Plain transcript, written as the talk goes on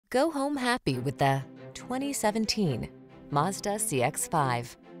Go home happy with the 2017 Mazda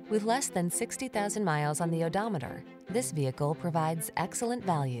CX-5. With less than 60,000 miles on the odometer, this vehicle provides excellent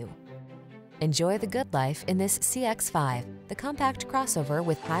value. Enjoy the good life in this CX-5, the compact crossover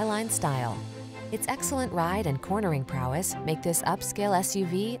with highline style. Its excellent ride and cornering prowess make this upscale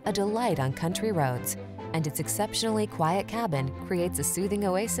SUV a delight on country roads, and its exceptionally quiet cabin creates a soothing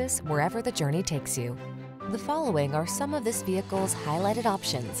oasis wherever the journey takes you. The following are some of this vehicle's highlighted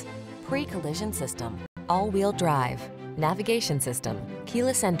options: pre-collision system, all-wheel drive, navigation system,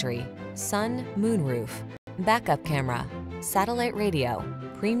 keyless entry, sun, moonroof, backup camera, satellite radio,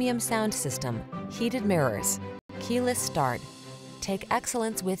 premium sound system, heated mirrors, keyless start. Take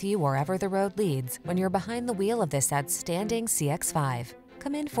excellence with you wherever the road leads when you're behind the wheel of this outstanding CX-5.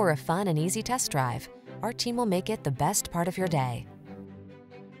 Come in for a fun and easy test drive. Our team will make it the best part of your day.